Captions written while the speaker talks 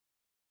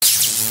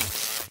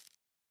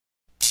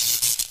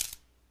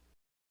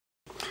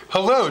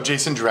Hello,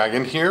 Jason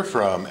Dragon here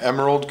from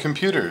Emerald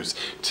Computers.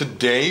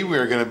 Today we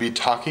are going to be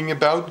talking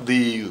about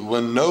the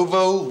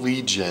Lenovo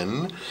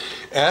Legion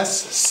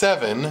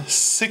S7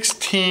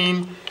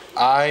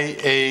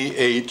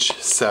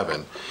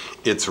 16IAH7.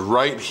 It's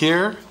right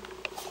here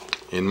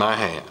in my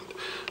hand.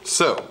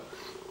 So,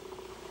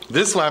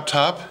 this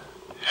laptop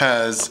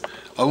has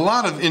a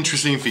lot of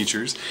interesting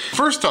features.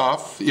 First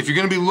off, if you're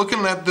going to be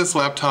looking at this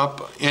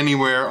laptop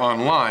anywhere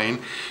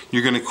online,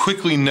 you're going to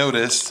quickly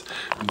notice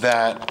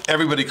that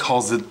everybody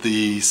calls it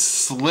the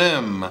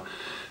Slim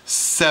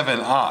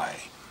 7i,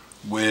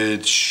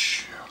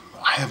 which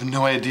I have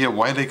no idea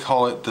why they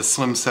call it the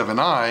Slim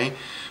 7i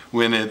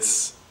when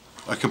it's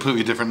a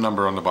completely different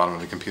number on the bottom of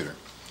the computer.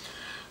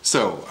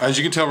 So, as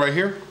you can tell right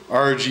here,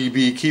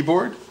 RGB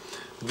keyboard.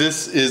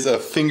 This is a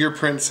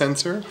fingerprint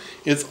sensor.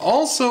 It's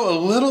also a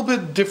little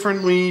bit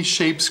differently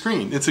shaped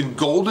screen. It's a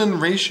golden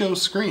ratio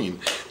screen,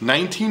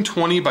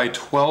 1920 by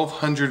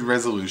 1200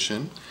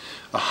 resolution,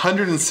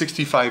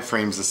 165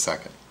 frames a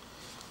second.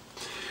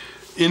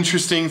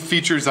 Interesting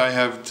features I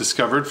have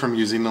discovered from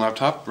using the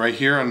laptop right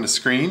here on the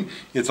screen.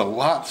 It's a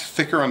lot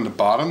thicker on the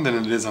bottom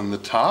than it is on the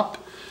top.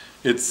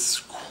 It's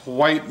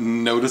quite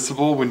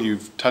noticeable when you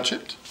touch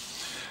it.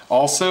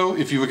 Also,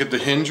 if you look at the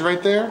hinge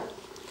right there,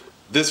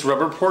 this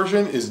rubber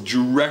portion is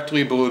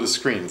directly below the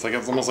screen. It's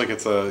almost like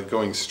it's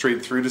going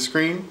straight through the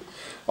screen.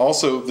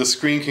 Also, the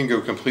screen can go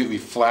completely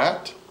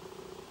flat.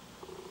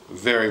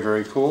 Very,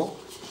 very cool.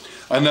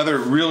 Another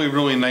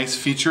really nice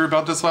feature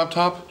about this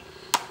laptop,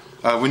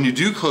 when you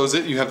do close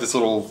it, you have this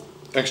little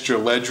extra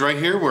ledge right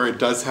here where it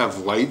does have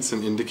lights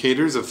and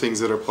indicators of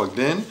things that are plugged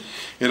in.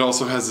 It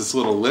also has this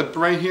little lip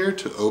right here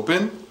to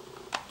open,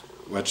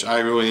 which I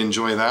really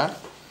enjoy that.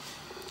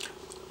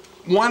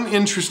 One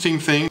interesting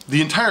thing,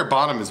 the entire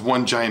bottom is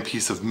one giant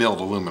piece of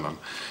milled aluminum.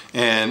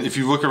 And if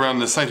you look around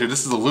the side here,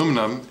 this is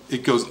aluminum.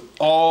 It goes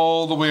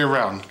all the way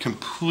around,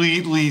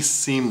 completely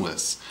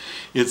seamless.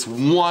 It's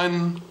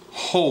one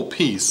whole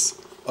piece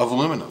of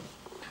aluminum.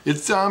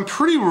 It's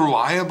pretty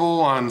reliable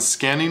on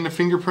scanning the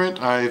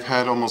fingerprint. I've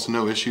had almost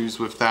no issues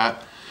with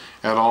that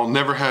at all.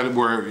 Never had it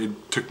where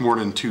it took more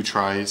than 2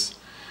 tries.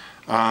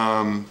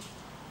 I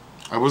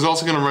was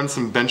also going to run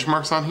some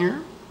benchmarks on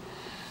here.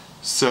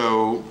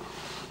 So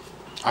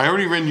I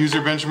already ran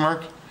user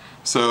benchmark,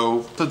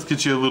 so let's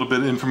get you a little bit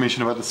of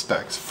information about the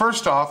specs.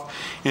 First off,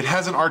 it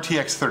has an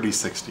RTX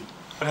 3060.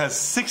 It has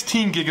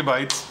 16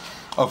 gigabytes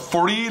of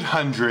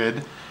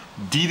 4800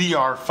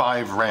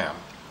 DDR5 RAM,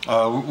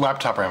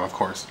 laptop RAM of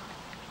course.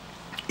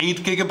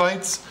 8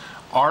 gigabytes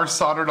are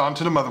soldered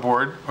onto the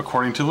motherboard,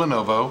 according to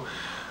Lenovo.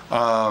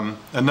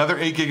 Another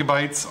 8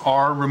 gigabytes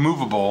are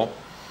removable,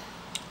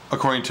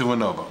 according to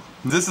Lenovo.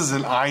 This is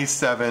an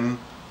i7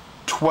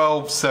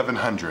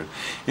 12700.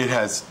 It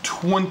has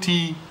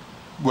 20,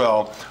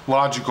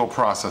 logical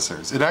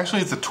processors. It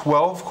actually is a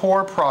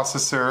 12-core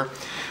processor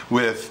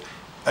with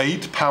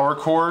 8 power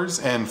cores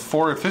and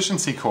 4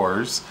 efficiency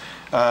cores.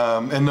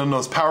 And then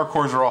those power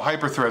cores are all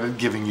hyper-threaded,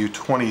 giving you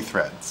 20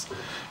 threads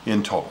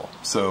in total.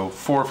 So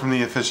 4 from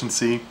the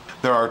efficiency.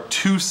 There are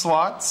 2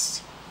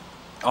 slots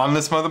on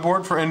this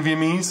motherboard for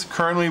NVMEs.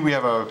 Currently we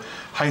have a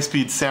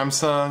high-speed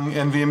Samsung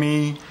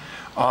NVMe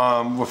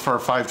for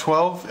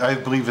 512. I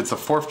believe it's a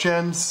 4th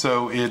gen,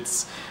 so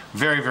it's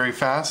very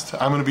fast.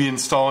 I'm going to be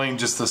installing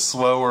just a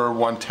slower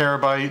 1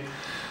 terabyte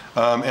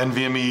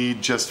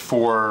NVMe just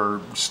for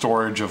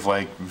storage of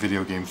like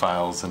video game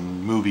files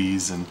and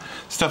movies and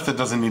stuff that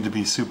doesn't need to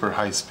be super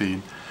high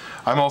speed.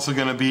 I'm also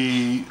going to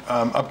be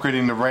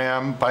upgrading the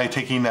RAM by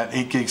taking that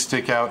 8 gig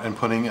stick out and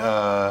putting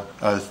a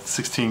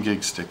 16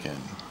 gig stick in.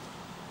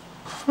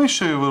 Let me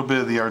show you a little bit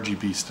of the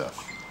RGB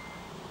stuff.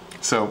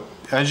 So,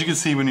 as you can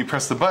see when you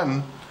press the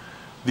button,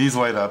 these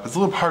light up. It's a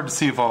little hard to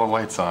see with all the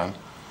lights on,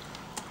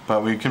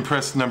 but we can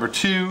press number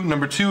 2.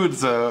 Number 2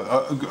 is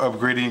a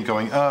gradient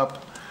going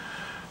up.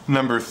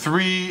 Number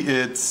 3,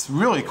 it's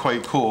really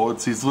quite cool.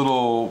 It's these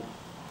little,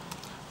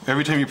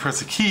 every time you press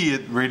a key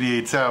it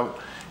radiates out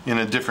in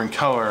a different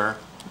color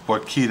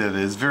what key that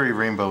is, very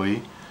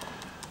rainbowy.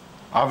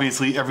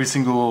 Obviously every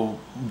single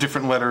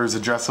different letter is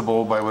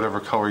addressable by whatever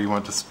color you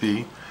want to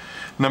be.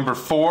 Number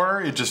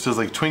 4, it just does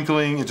like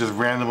twinkling. It just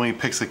randomly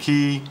picks a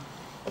key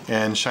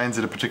and shines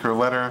at a particular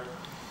letter.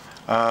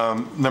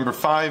 Number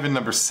 5 and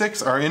number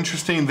 6 are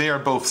interesting. They are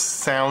both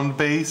sound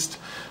based.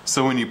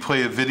 So when you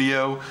play a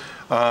video,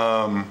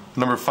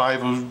 number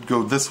 5 will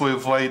go this way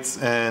with lights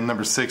and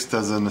number 6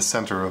 does in the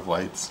center of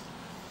lights.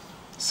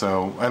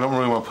 So I don't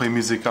really want to play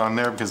music on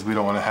there because we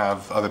don't want to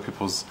have other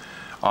people's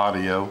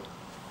audio.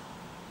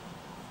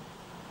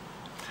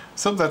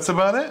 So that's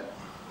about it.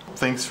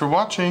 Thanks for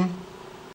watching.